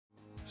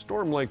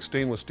Storm Lake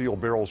stainless steel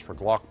barrels for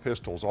Glock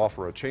pistols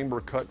offer a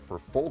chamber cut for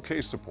full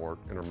case support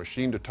and are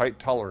machined to tight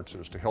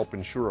tolerances to help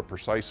ensure a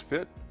precise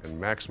fit and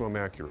maximum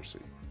accuracy.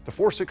 The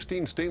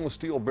 416 stainless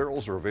steel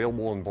barrels are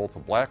available in both a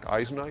black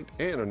Eisenite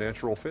and a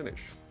natural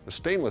finish. The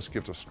stainless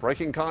gives a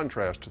striking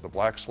contrast to the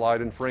black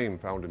slide and frame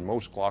found in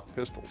most Glock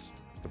pistols.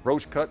 The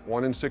broach cut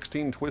 1 in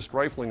 16 twist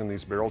rifling in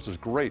these barrels is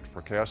great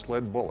for cast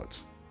lead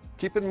bullets.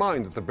 Keep in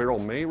mind that the barrel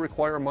may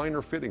require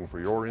minor fitting for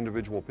your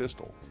individual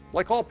pistol.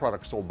 Like all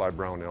products sold by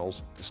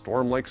Brownells, the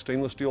Storm Lake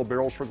stainless steel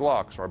barrels for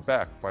Glocks are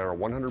backed by our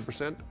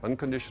 100%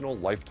 unconditional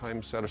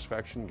lifetime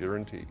satisfaction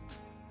guarantee.